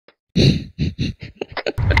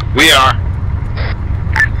We are.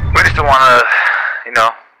 We just don't want to, you know,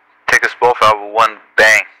 take us both out with one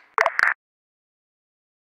bang.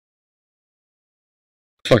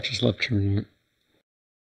 Fuck, just left turn right.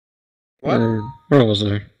 What? Where was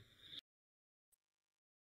I?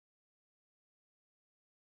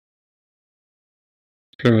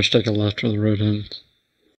 Pretty much take a left where the road ends.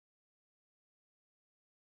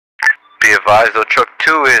 Be advised though, truck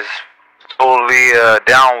 2 is totally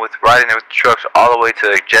down with riding with trucks all the way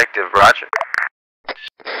to objective, roger.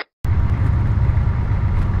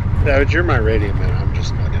 Savage, you're my radio man. I'm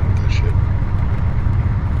just not down with this shit.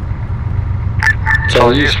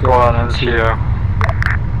 So you squad on NCO.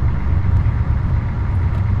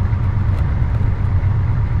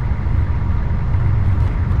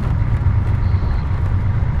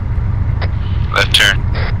 Left turn.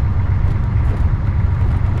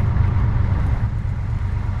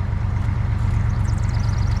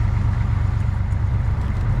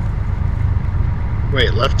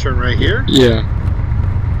 Wait, left turn right here? Yeah.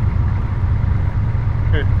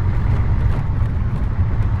 Okay.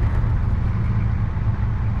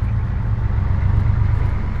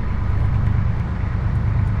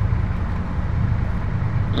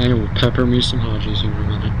 I will pepper me some Hadjis in a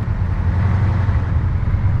minute.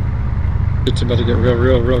 It's about to get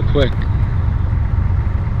real quick.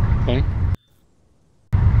 Okay.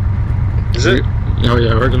 Is it? Oh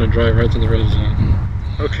yeah, we're gonna drive right to the red zone.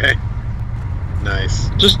 Okay. Nice.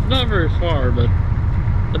 Just not very far, but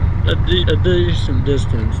a decent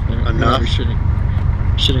distance. Enough? We're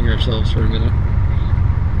shitting ourselves for a minute.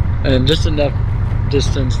 And just enough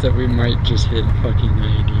distance that we might just hit fucking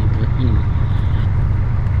 90, but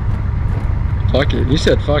fuck it. You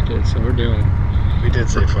said fuck it, so we're doing it. We did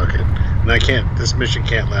say fuck it. And I can't, this mission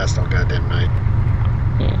can't last all goddamn night.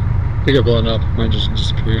 Well, if we get blown up, it might just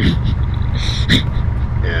disappear.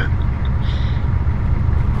 Yeah.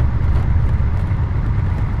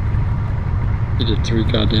 We did 3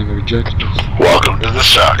 goddamn objectives. Welcome to the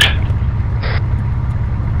suck.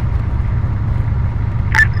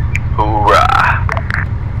 Hoorah.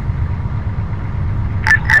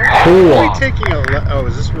 Are we taking a oh,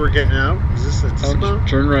 is this where we're getting out? Is this a dismount?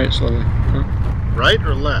 Turn right slowly. Huh? Right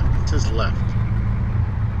or left? It says left.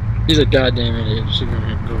 He's a goddamn idiot. Just ignore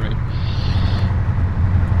him. Go right.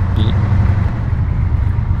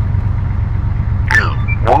 No.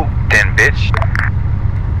 Whoop, then bitch.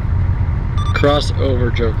 Cross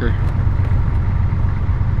over, Joker.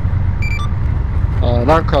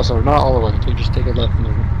 Not cross over, not all the way. Just take a left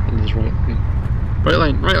and this right. Right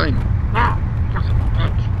lane, right lane.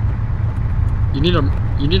 You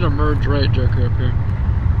need a merge right, Joker, up here.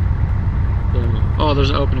 Oh, there's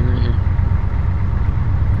an opening right here.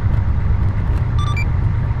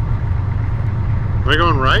 Am I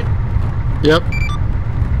going right? Yep.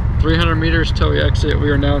 300 meters till we exit. We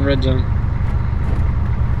are now in red zone.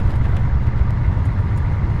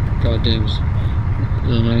 God damn. Is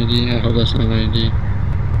that an ID? I hope that's not an ID.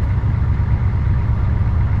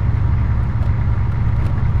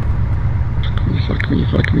 Fuck me,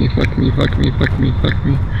 fuck me, fuck me, fuck me, fuck me, fuck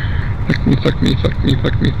me, fuck me, fuck me, fuck me,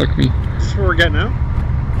 fuck me, fuck me. Is this where we're getting out?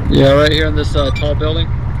 Yeah, right here in this tall building.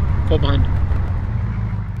 Pull behind.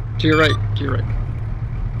 To your right, to your right.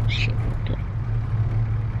 Shit, okay.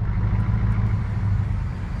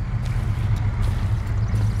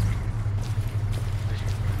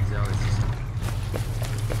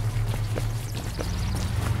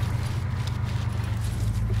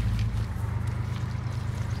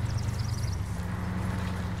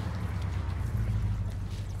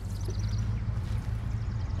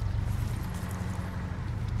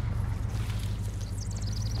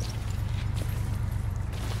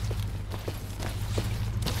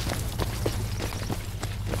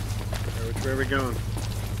 Where are we going?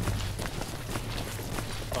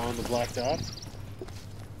 Following the black dots?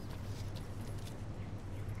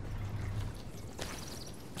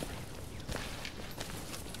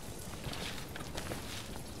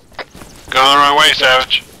 Going the wrong way,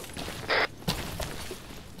 Savage.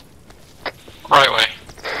 Right way.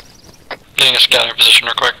 Getting a scatter position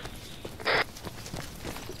real quick.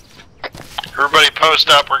 Everybody post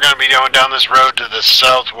up, we're going to be going down this road to the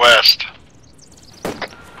southwest.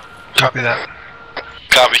 Copy that.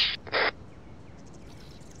 Copy.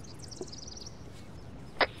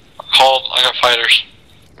 Hold, I got fighters.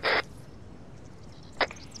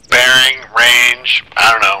 Bearing, range,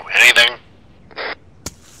 I don't know, anything.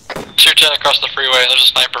 210 across the freeway, there's a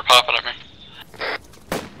sniper popping at me.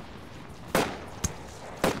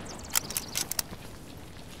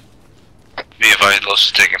 Be advised, those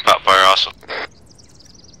is taking pop fire also.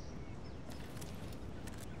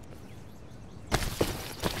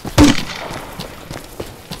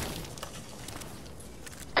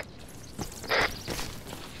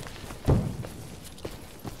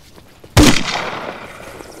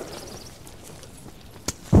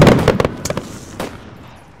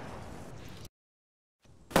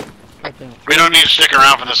 We don't need to stick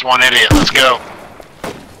around for this one idiot. Let's go.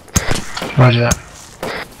 Roger that.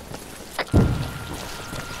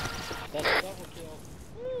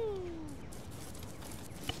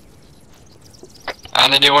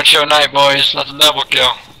 And the new one show night, boys. That's a double kill.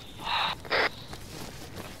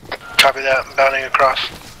 Copy that. I'm bounding across.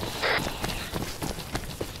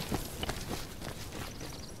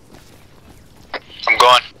 I'm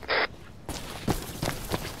going.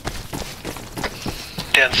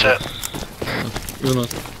 Den set.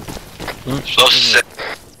 So sick.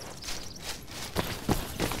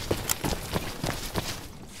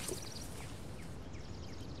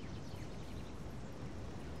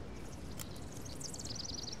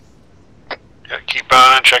 Yeah, keep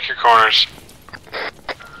bounding, check your corners.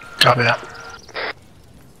 Copy that.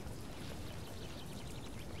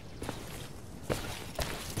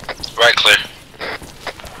 Right clear.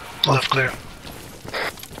 Left clear.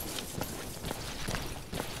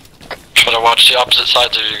 Try to watch the opposite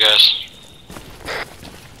sides of you guys.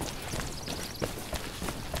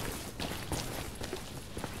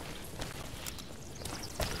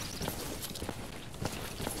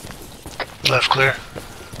 Left clear.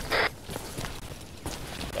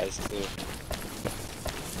 Guys, clear.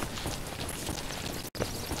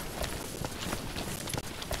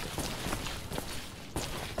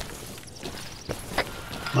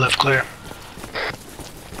 Left clear.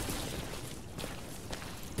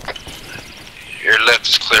 Your left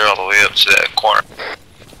is clear all the way up to that corner.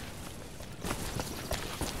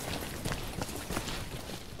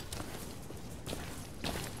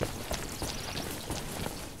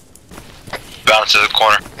 Bounce to the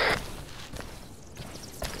corner.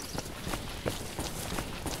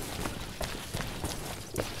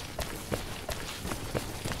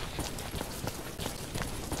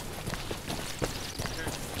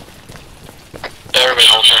 Everybody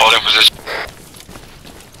Hold in position.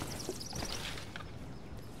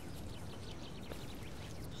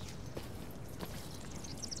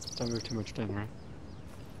 Don't move too much down, right?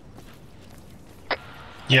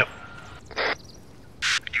 Yep.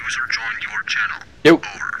 User joined your channel. Yo.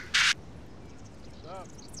 Over.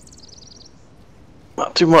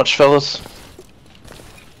 Not too much, fellas.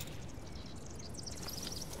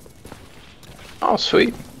 Oh,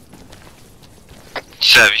 sweet.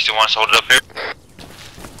 Sev, you still want us to hold it up here?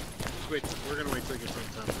 Wait, we're gonna wait till it gets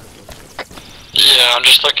on time. Yeah, I'm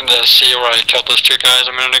just looking to see where I killed those two guys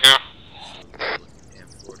a minute ago.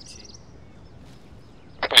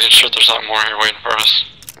 Making sure there's not more here waiting for us.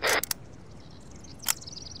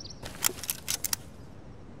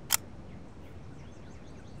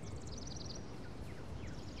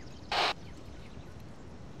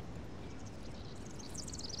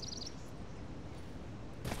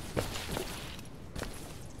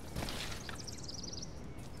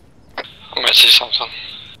 I might see something.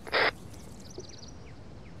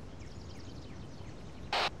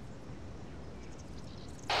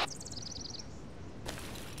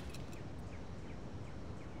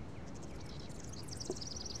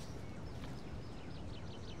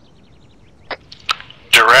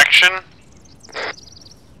 Direction?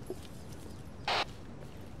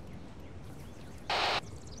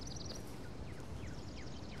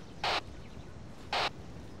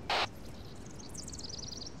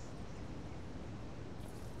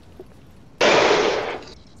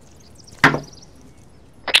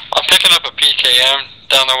 I'm picking up a PKM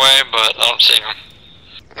down the way, but I don't see him.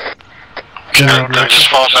 General Then direction. just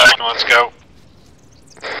fall back and let's go.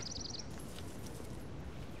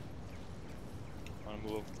 I'm gonna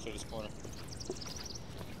move over to this corner.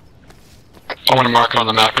 I want to mark on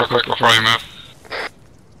the map real quick before I move.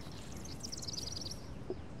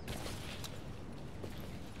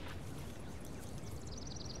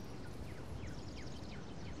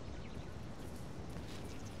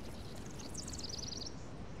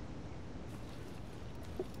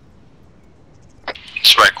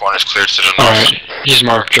 This right corner is clear to the north. Alright, he's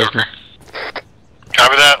marked, Joker.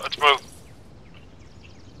 Copy that, let's move.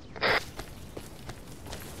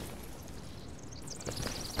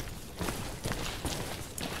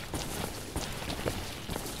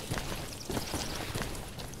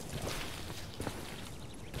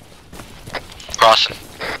 Crossing.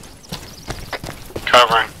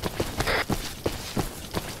 Covering.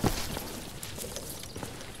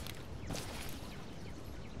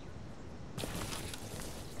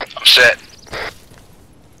 I'm set.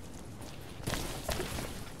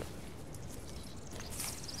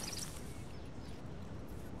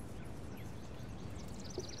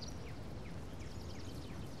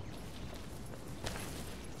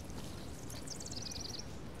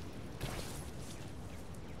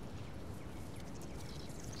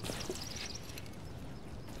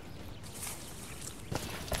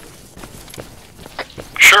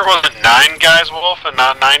 sure it wasn't 9 guys, Wolf, and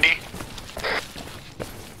not 90?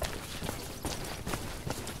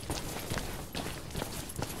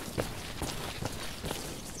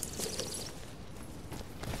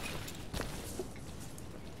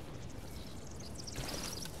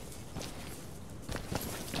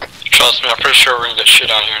 Trust me, I'm pretty sure we're gonna get shit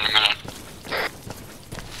out here in a minute.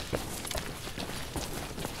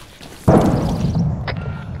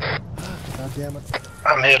 God damn it.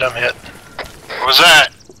 I'm hit. What was that?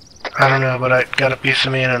 I don't know, but I got a piece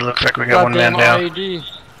of me and it looks like we got one man down. IED.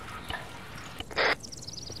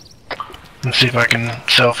 Let's see if I can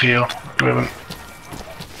self-heal. Do we have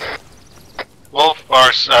Wolf,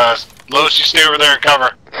 or Lois, you stay over there and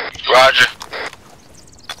cover. Roger.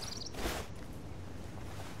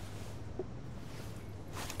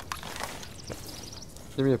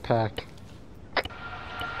 Give me a pack.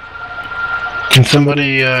 Can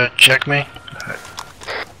somebody check me?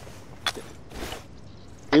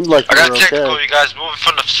 Seemed like I got you were technical, okay. you guys moving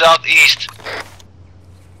from the southeast.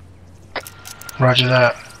 Roger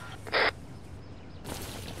that.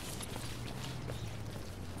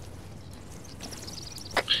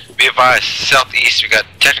 Be advised, southeast, we got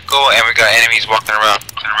technical and we got enemies walking around.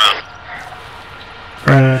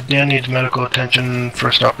 Dan needs medical attention,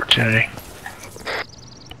 first opportunity.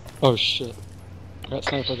 Oh shit. Got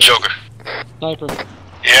sniper. Joker. Sniper.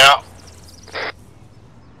 Yeah.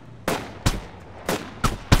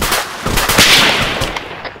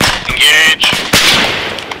 Engage.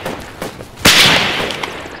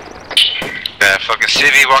 Got a fucking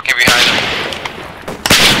civvy walking behind him.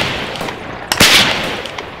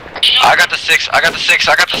 I got the six,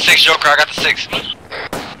 Joker, I got the 6.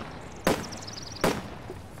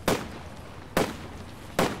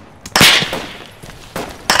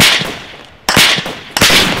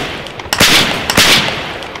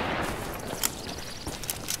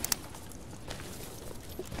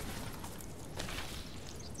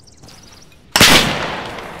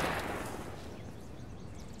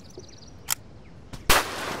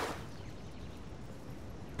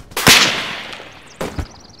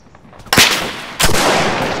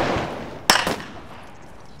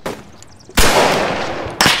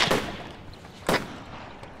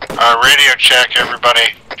 Radio check,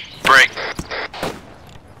 everybody. Break.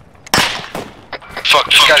 Fuck,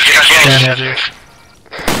 these guys get Dan close. has ears.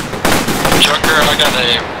 Joker, I got a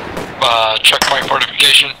checkpoint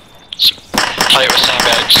fortification. Tight with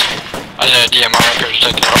sandbags. I did a DMR record to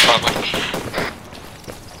take it out probably.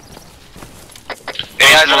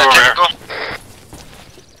 Any eyes on that technical?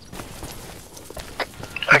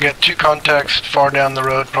 I got 2 contacts far down the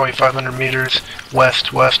road, probably 500 meters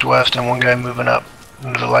west, and one guy moving up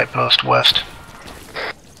into the light post west.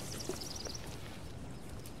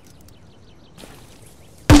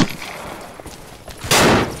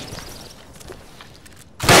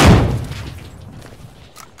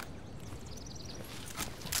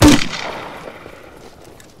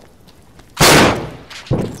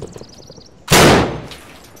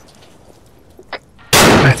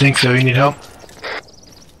 I think so. You need help?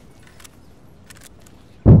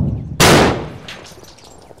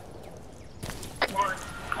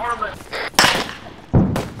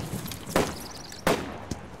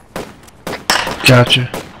 Gotcha.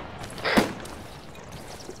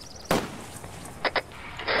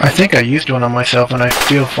 I think I used one on myself and I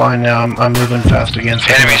feel fine now. I'm moving fast again.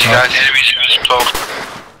 So Enemies, you guys, enemies,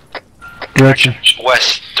 12. Direction.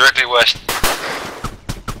 West, directly west.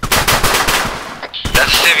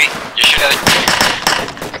 That's a civvy. You shoot at it.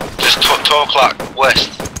 Just 12 o'clock, west.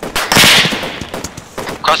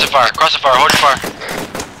 Cross the fire, hold your fire.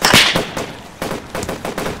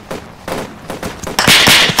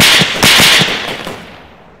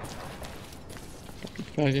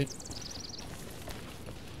 Okay.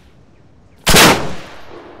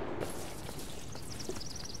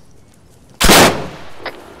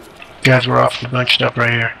 Guys, we're off the bunched up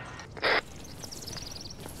right here.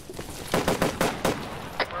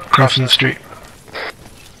 Crossing the street.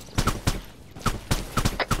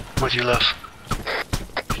 With you, Los.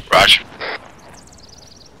 Roger.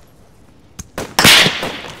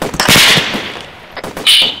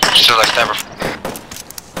 Still like sniper.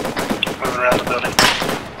 Moving around the building.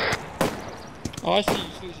 Oh, I see you,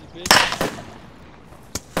 Susie, bitch.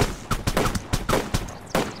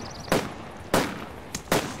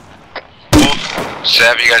 Wolf,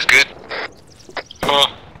 Sav, you guys good?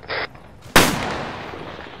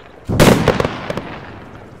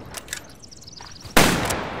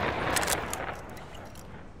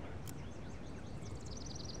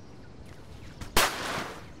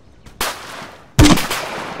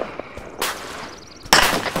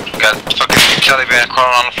 Got fucking Taliban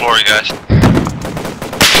crawling on the floor, you guys.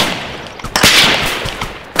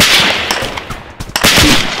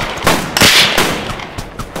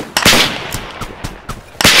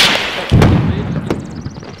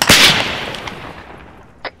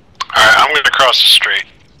 across the street.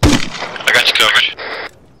 I got you covered.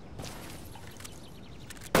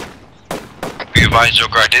 Be advised,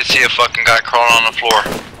 Joker, I did see a fucking guy crawling on the floor.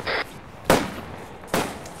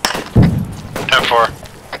 10-4.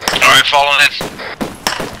 Alright, following in.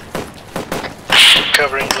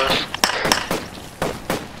 Covering Lewis.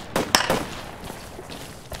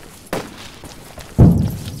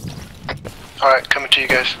 Alright, coming to you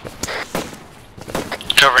guys.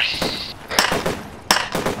 Covered.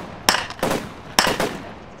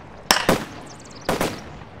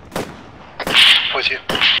 With you.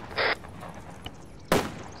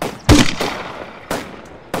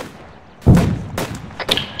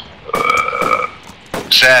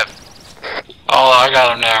 Sav. Oh, I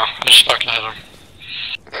got him now. I just fucking hit him.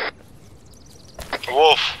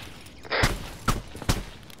 Wolf.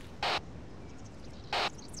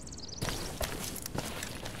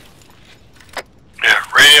 Yeah,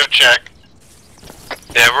 radio check.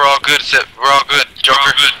 Yeah, we're all good, Sip. We're all good.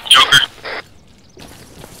 Joker. Joker.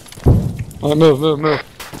 Oh, move.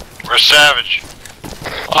 We're Savage.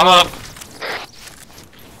 I'm up.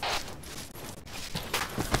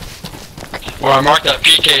 Well, I marked that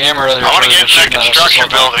PKM earlier. I want to get in that construction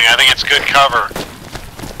building. I think it's good cover.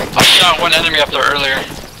 I shot one enemy up there earlier.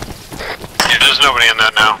 Yeah, there's nobody in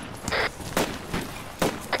that now.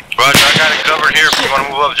 Roger, I got it covered here if you want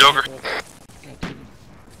to move up, Joker.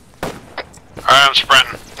 Alright, I'm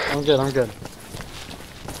sprinting. I'm good.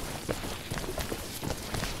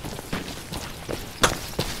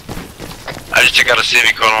 I just took out a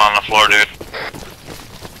CV colonel on the floor, dude.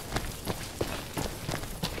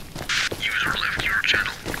 User left your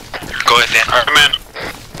channel. Go ahead, Dan. Alright, I'm in.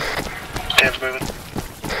 Dan's moving.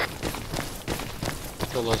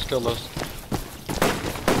 Go lows.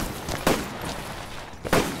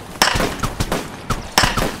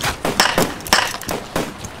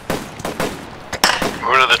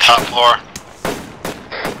 Moving to the top floor.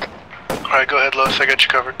 Alright, go ahead, Lois. I got you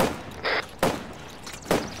covered.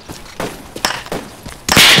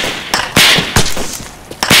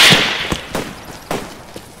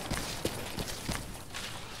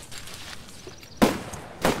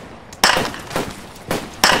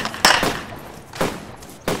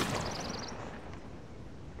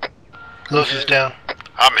 Lois is down.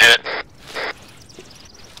 I'm hit.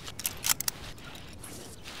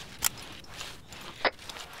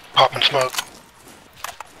 Popping smoke.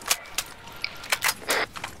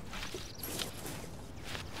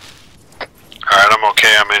 Alright, I'm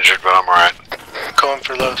okay. I'm injured, but I'm alright. Going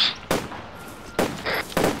for Lois.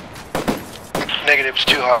 Negative, it's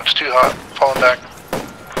too hot. Falling back.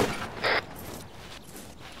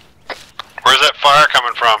 Where's that fire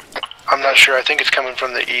coming from? I'm not sure, I think it's coming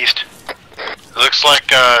from the east. It looks like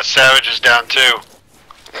Savage is down too.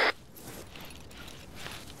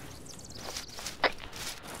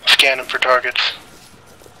 Scanning for targets.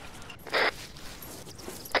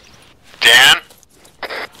 Dan?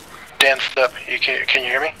 Dan's up. Can you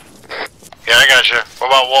hear me? Yeah, I got you. What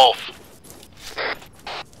about Wolf?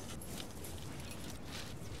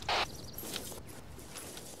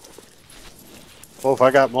 Wolf,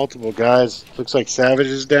 I got multiple guys. Looks like Savage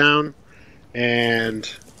is down, and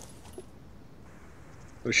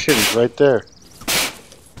oh shit, he's right there.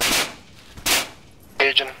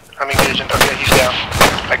 I'm engaging. Okay, he's down.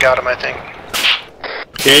 I got him, I think.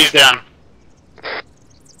 Yeah, he's down.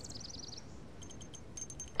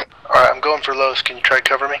 Alright, I'm going for Lowe's. Can you try to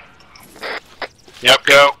cover me? Yep,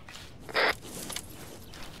 go.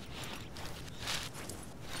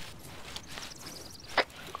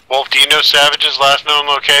 Wolf, do you know Savage's last known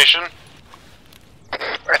location?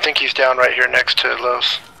 I think he's down right here next to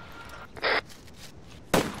Lowe's.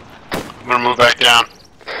 I'm gonna move back down.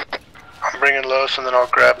 I'm bringing Lowe's and then I'll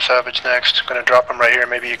grab Savage next. I'm gonna drop him right here.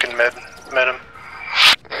 Maybe you can med him.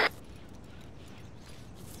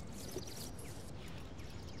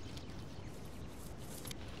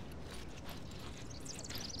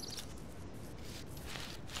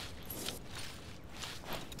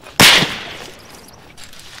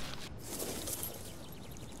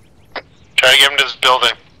 Try to get him to this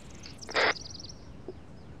building.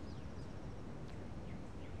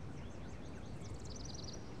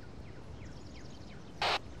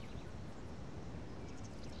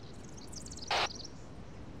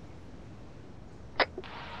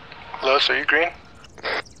 Lowe's, are you green?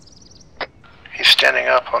 He's standing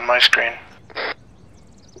up on my screen.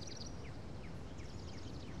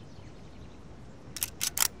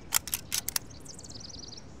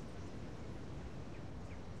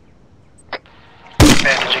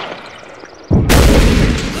 Bandaging.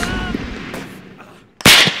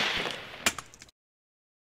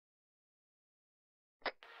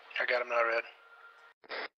 I got him now, Red.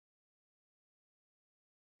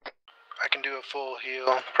 I can do a full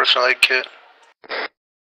heal, personal aid kit.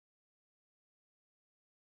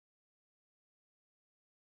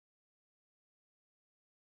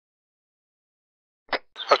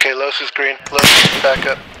 Okay, Los is green. Los, back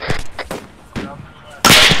up.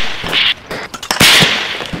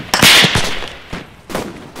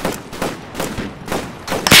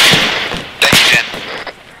 Thank you, Dan.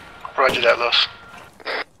 Roger that, Los.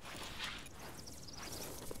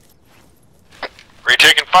 Where are you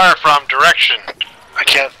taking fire from? Direction. I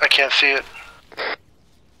can't see it.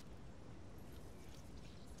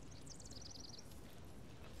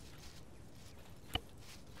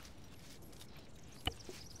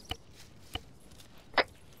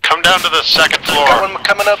 Come down to the second floor. Got one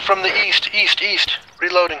coming up from the east.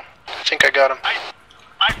 Reloading. I think I got him.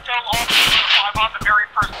 I'm still on the roof. I'm on the very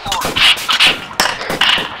first floor.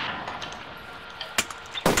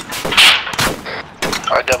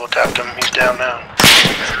 I double tapped him. He's down now.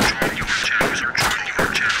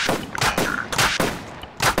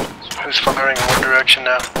 Who's firing in what direction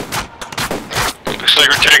now? Looks like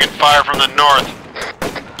we're taking fire from the north.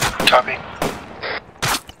 Copy.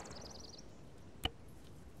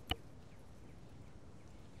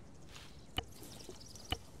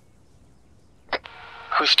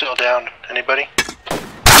 Who's still down? Anybody?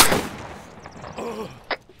 I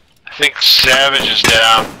think Savage is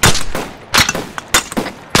down.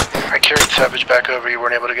 I carried Savage back over. You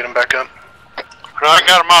weren't able to get him back up? No, I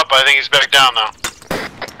got him up. I think he's back down now.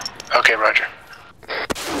 Okay, roger.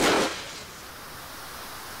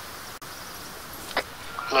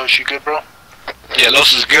 Los, you good, bro? Yeah,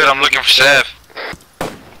 Los is good. I'm looking for Sav.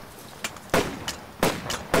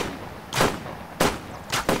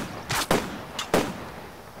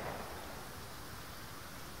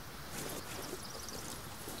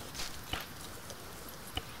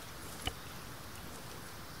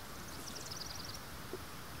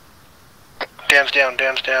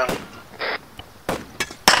 Dan's down.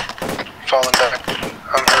 Falling back.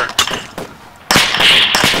 I'm hurt.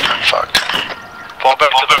 I'm fucked. Fall back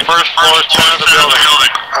to the first floor of the building.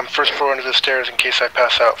 I'm first floor under the stairs in case I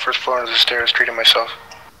pass out. First floor under the stairs, treating myself.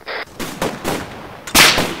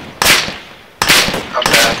 I'm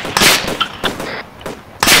bad.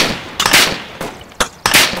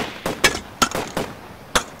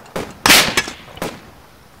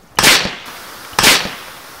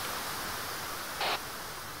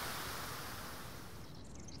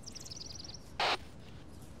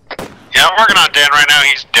 Yeah, I'm working on Dan right now.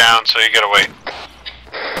 He's down, so you gotta wait.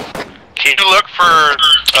 Can you look for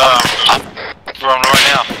From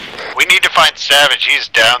right now. We need to find Savage. He's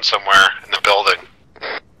down somewhere in the building.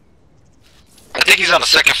 I think he's on the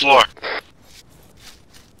second floor.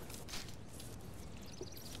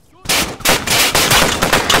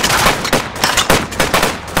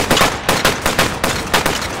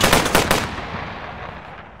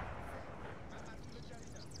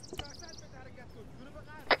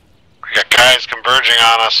 We got guys converging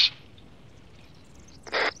on us.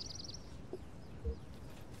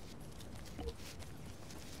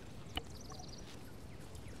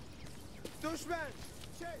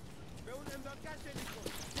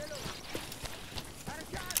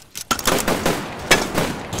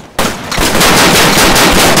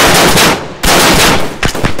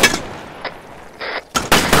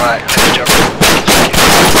 Alright, let's jump.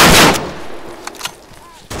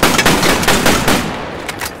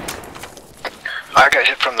 I got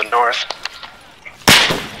hit from the north.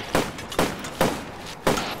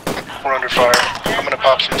 We're under fire. I'm gonna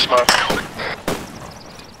pop some smoke.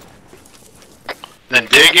 Then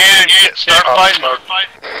dig in and start Pop fighting. smoke.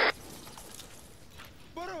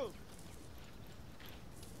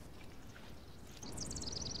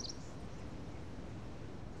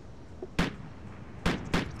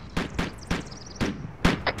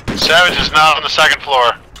 Savage is now on the second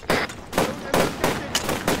floor.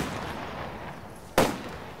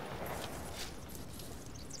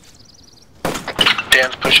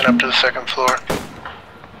 Dan's pushing up to the second floor.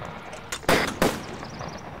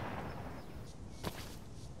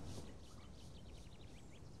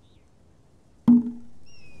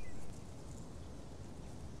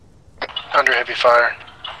 Under heavy fire.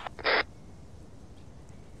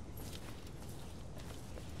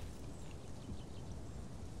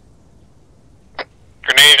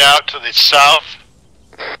 Grenade out to the south.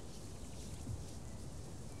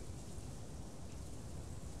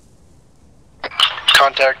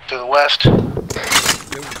 Contact to the west.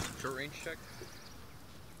 Short range check.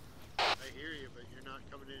 I hear you, but you're not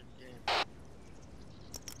coming in game.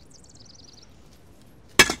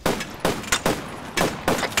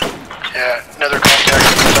 Yeah, another contact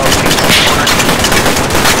to the southeast corner.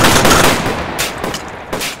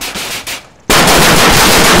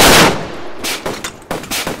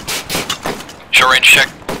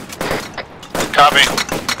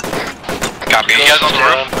 guys on the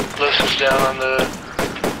roof? Los is down on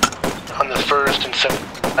the first and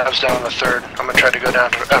Sav's down on the third. I'm gonna try to go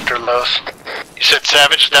down after Los. You said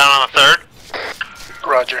Savage is down on the third?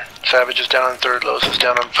 Roger. Savage is down on third, Los is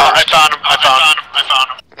down on first. I found him.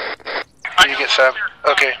 You get Sav?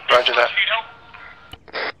 Okay, roger that.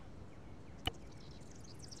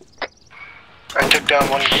 I took down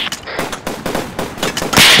one.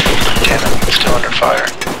 Damn it, I'm still under fire.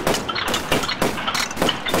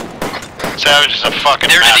 Savage is a fucking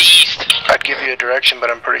They're to mess. the east. I'd give you a direction, but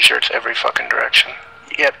I'm pretty sure it's every fucking direction.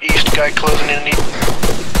 Yep, east guy closing in east.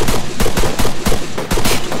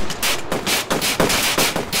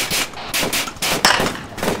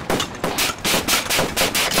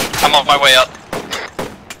 I'm on my way up.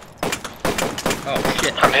 Oh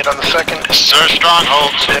shit. I'm hit on the second. This is our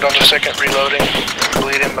stronghold. So Hit on the second, reloading.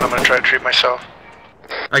 Bleeding, but I'm gonna try to treat myself.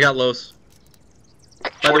 I got Los. By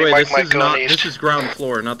the 40 way, Mike this might is go not. east. This is ground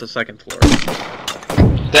floor, not the second floor.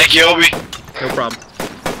 Thank you, Obi. No problem.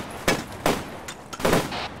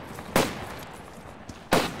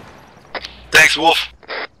 Thanks, Wolf.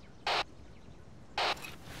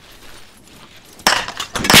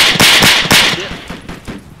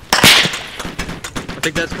 I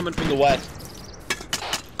think that's coming from the west.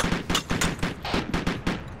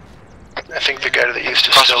 I think the guy to the east is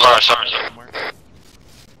Across still the bar, up. sorry.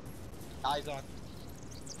 Eyes on.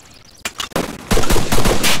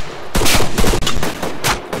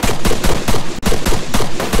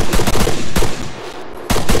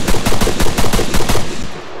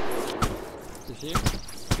 Is he?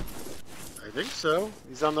 I think so.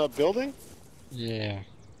 He's on the building? Yeah.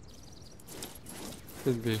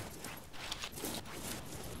 Could be.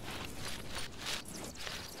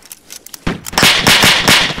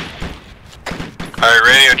 Alright,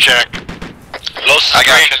 radio check. Los, I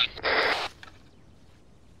got you.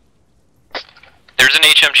 There's an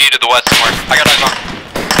HMG to the west somewhere. I got eyes on.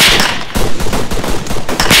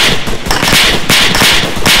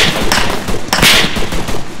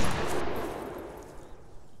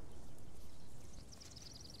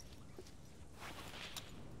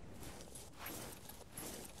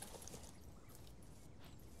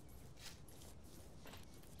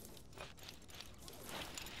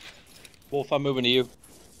 Wolf, I'm moving to you.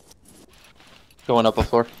 Going up a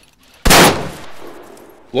floor.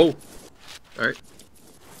 Whoa. Alright.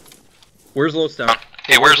 Where's Los down?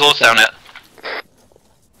 Hey, where's Los down at?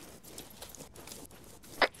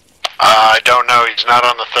 I don't know. He's not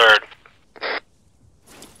on the third.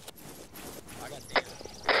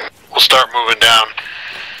 We'll start moving down.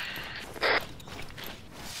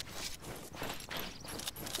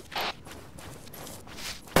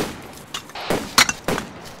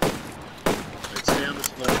 Right, stay on this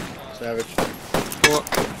floor. Savage.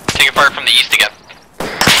 Taking fire from the east again.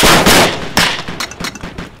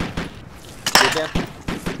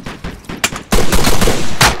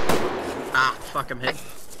 Ah, fuck, I'm hit.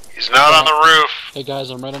 He's not on the roof. Hey guys,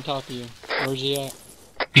 I'm right on top of you. Where's he at?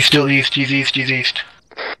 He's still east, he's east, he's east.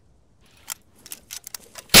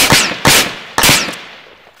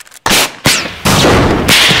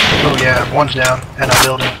 Oh yeah, one's down, and I'm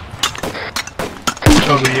building.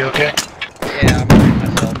 Over, you okay? Yeah, I'm moving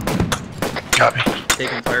myself. Copy.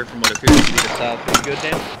 Taking fire from what appears to be the south. Are you good,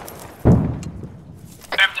 Dan?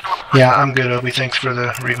 Yeah, I'm good, Obi. Thanks for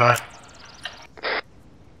the revive.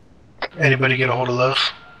 Anybody get a hold of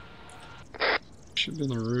Los? Should be on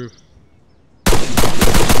the roof.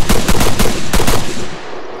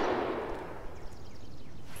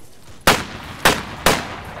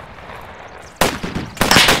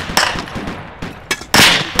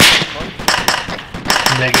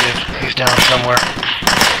 Negative. He's down somewhere.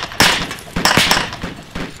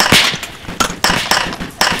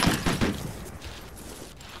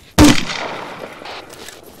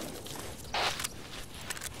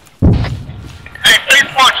 Hey, big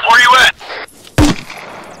punch, where you at?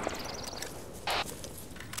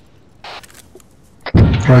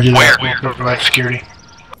 Roger that. Where? We'll provide security.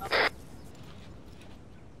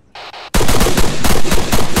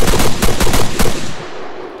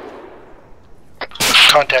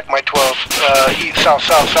 Contact my 12. East, south.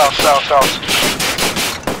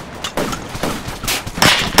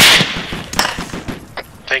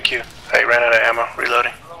 Thank you. I ran out of ammo.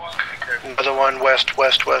 Reloading. Another one west.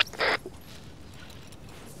 What the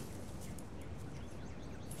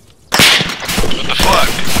fuck?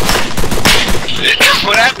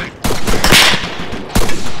 What happened?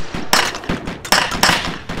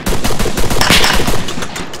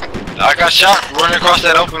 I got shot running across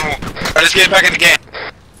that open wall. I just get back in the game.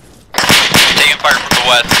 Taking fire from the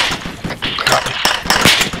west. Copy.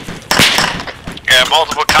 Yeah,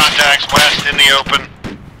 multiple contacts west in the open.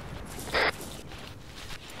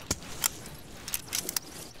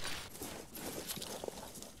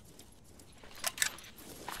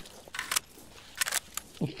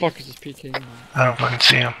 The fuck is this PK? I don't fucking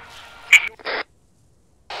see him.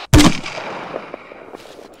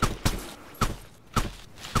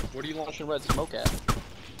 What are you launching red smoke at?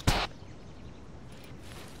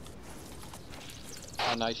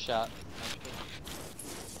 Oh, nice shot.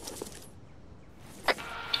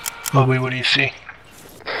 Oh, wait, what do you see?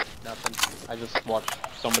 Nothing. I just watched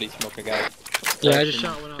somebody smoke a guy. Yeah, I just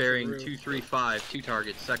shot one off the Bearing roof. 235, 2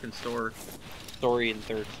 targets, second story and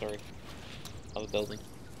third story of the building.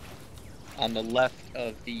 On the left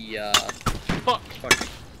of the, fuck.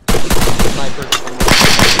 Sniper.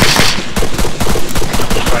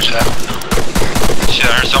 Roger that. Shit, I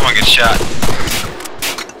heard someone get shot.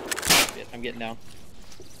 Shit, I'm getting down.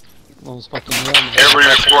 Almost fucking run. Everybody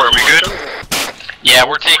report, are we good? Yeah,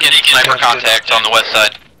 we're taking sniper contact on the west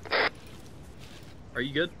side. Are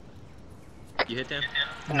you good? You hit him?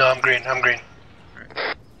 No, I'm green. I'm green.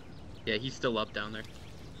 Alright. Yeah, he's still up down there.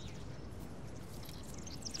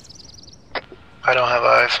 I don't have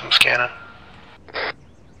eyes. I'm scanning.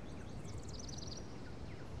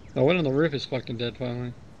 The one on the roof is fucking dead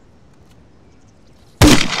finally.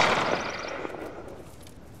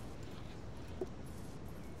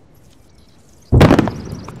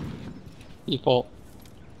 Default.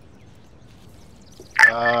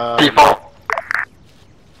 Default.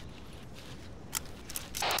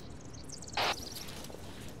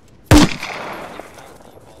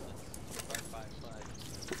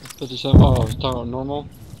 It's 57. Oh, I was talking about normal.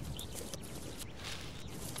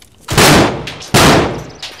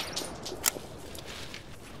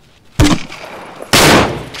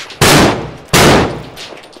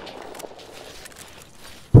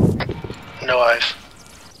 No eyes.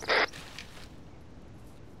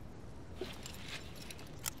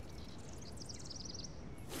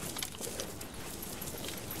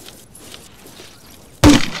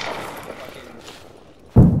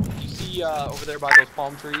 You see, over there by those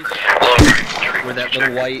palm trees? Where that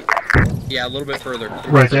little white... Yeah, a little bit further.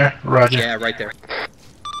 Right there? Roger. Yeah, right there.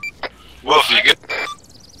 Wolf, you good?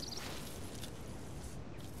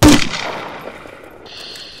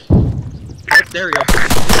 Oh, there we go. I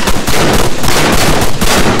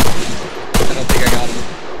don't think I got him.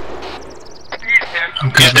 I'm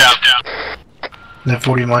He's good. down. That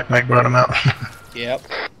 40 Mike brought him out. Yep.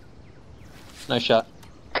 Nice shot.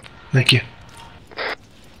 Thank you.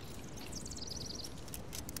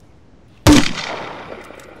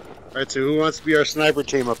 Alright, so who wants to be our sniper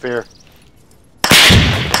team up here?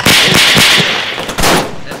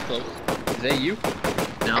 That's close. Is that you?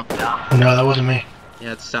 No. No, that wasn't me.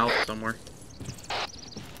 Yeah, it's south somewhere.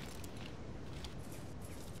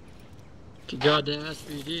 Goddamn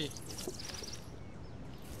SPD.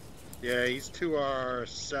 Yeah, he's to our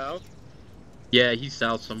south. Yeah, he's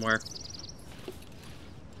south somewhere.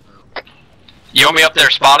 You want me up there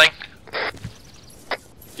spotting?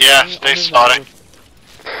 Yeah, stay spotting.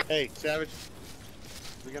 Hey, Savage.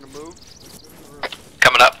 We gonna move?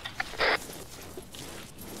 Coming up.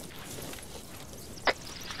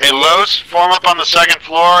 Hey, Lowe's, form up on the second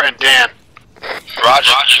floor, and Dan.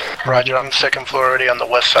 Roger. Roger, I'm on the second floor already on the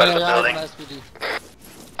west side of the building. SPD.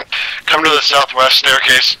 Come to the southwest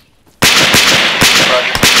staircase.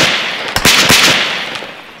 Roger.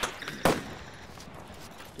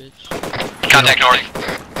 Bitch. Contact north.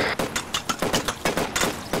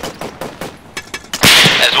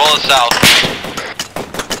 As well as south.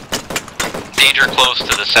 Danger close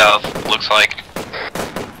to the south, looks like.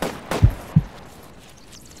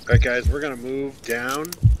 Alright guys, we're gonna move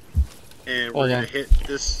down and we're gonna hit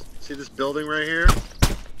this, see this building right here?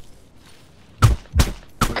 I'm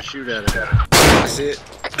gonna shoot at it. See it?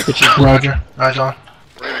 Roger. Eyes on.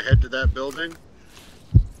 We're gonna head to that building.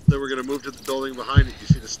 Then we're gonna move to the building behind it. You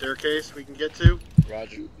see the staircase we can get to?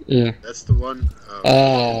 Roger. Yeah. That's the one.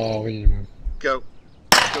 Oh, we need to move. Go.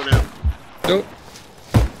 Let's go now. Go.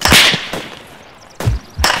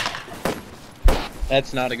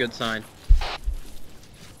 That's not a good sign.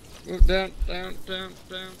 Move down, down, down,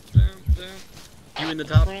 down, down, down. You in the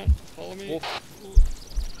top? Follow me.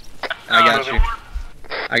 I got you.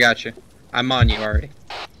 I got you. I'm on you already.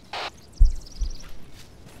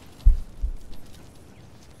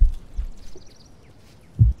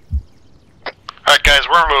 Alright guys,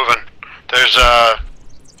 we're moving. There's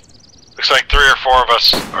looks like 3 or 4 of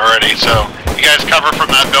us already, so you guys cover from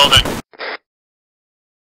that building.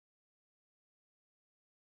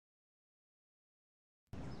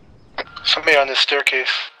 Somebody on this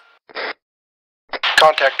staircase.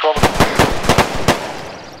 Contact 12.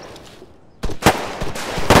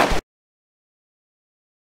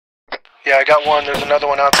 Yeah, I got one. There's another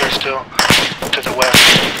one out there still. To the west.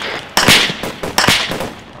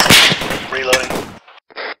 Reloading.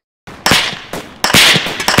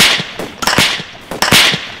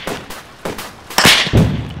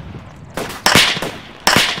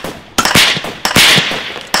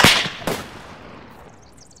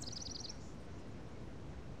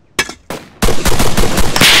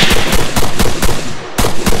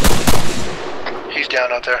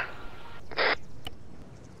 down out there.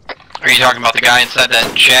 Are you talking about the guy inside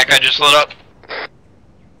that shack I just lit up?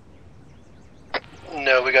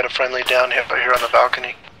 No, we got a friendly down here on the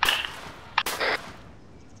balcony.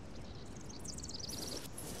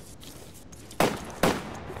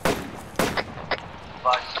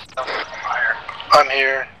 I'm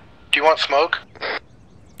here. Do you want smoke?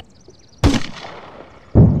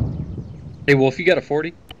 Hey Wolf, you got a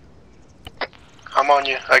 40? I'm on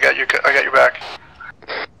you. I got your back.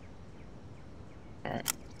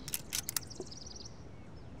 Alright.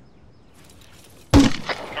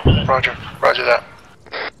 Roger. Roger that.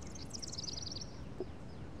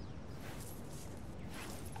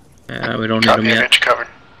 Yeah, we don't need Copy, them I yet. got you covered.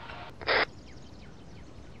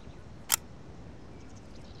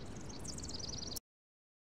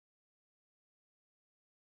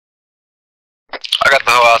 I got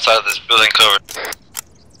the whole outside of this building covered.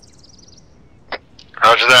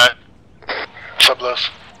 Roger that. Sublos.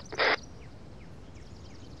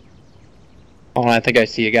 Oh, I think I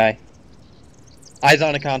see a guy. Eyes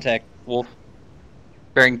on a contact, Wolf.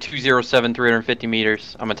 Bearing 207, 350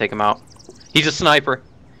 meters. I'm gonna take him out. He's a sniper.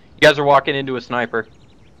 You guys are walking into a sniper.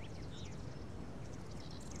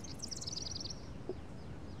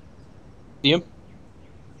 See him?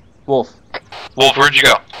 Wolf. Wolf, where'd you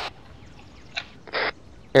go?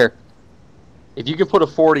 Here. If you could put a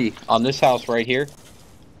 40 on this house right here.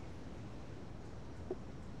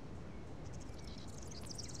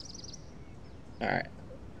 Alright.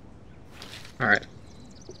 Alright.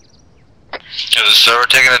 Is the server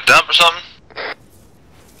taking a dump or something?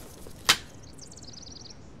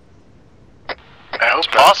 I hope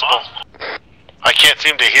possible. I can't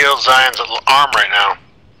seem to heal Zion's arm right now.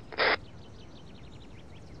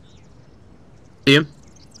 See him?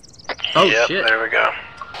 Oh, yep, shit. there we go.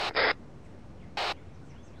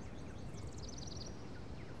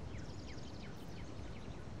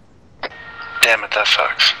 Damn it, that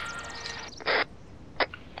sucks.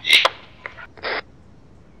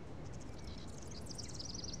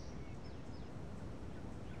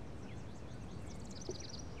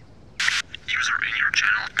 User in your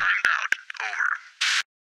channel timed out. Over.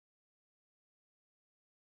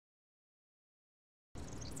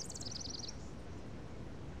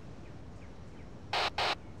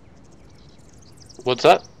 What's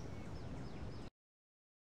up?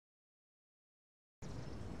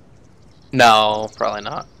 No, probably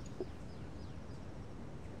not.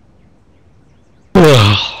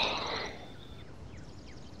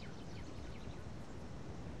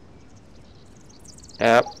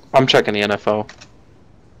 Yep, I'm checking the NFO.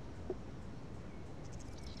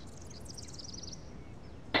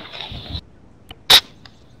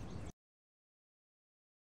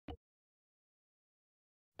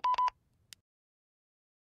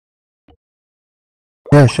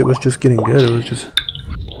 Yeah, shit was just getting good. It was just.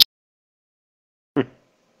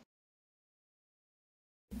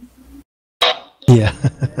 Yeah.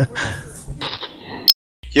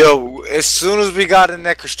 Yo, as soon as we got in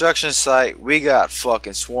that construction site, we got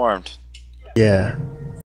fucking swarmed. Yeah.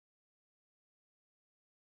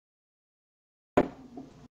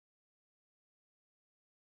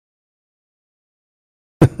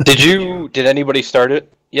 Did anybody start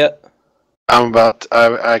it yet? I'm about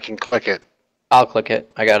to, I can click it. I'll click it.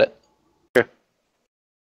 I got it. Okay.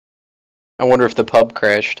 I wonder if the pub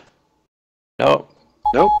crashed. No.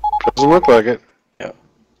 Nope, doesn't look like it. Yeah.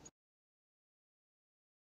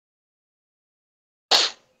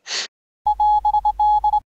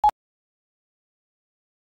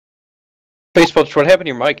 Facebook, what happened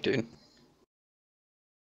to your mic, dude?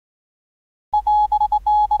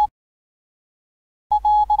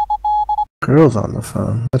 Girl's on the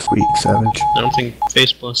phone. That's weak, Savage. I don't think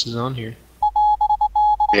Face Plus is on here.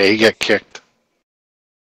 Yeah, he got kicked.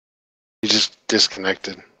 He just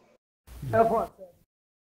disconnected.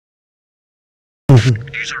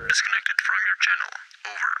 User disconnected from your channel.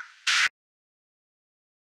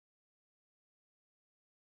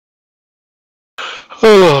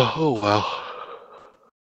 Over. Oh well.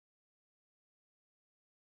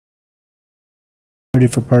 Ready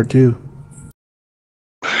for part 2.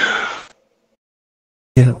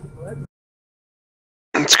 Yeah.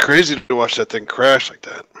 It's crazy to watch that thing crash like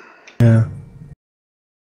that. Yeah.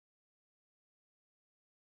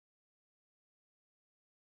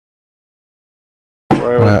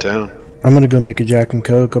 Why I went down. I'm gonna go make a Jack and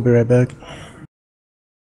Coke. I'll be right back.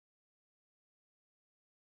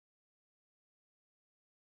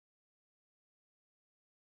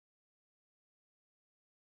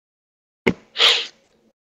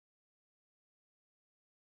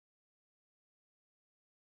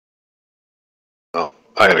 Oh,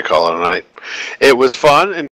 I gotta call it a night. It was fun and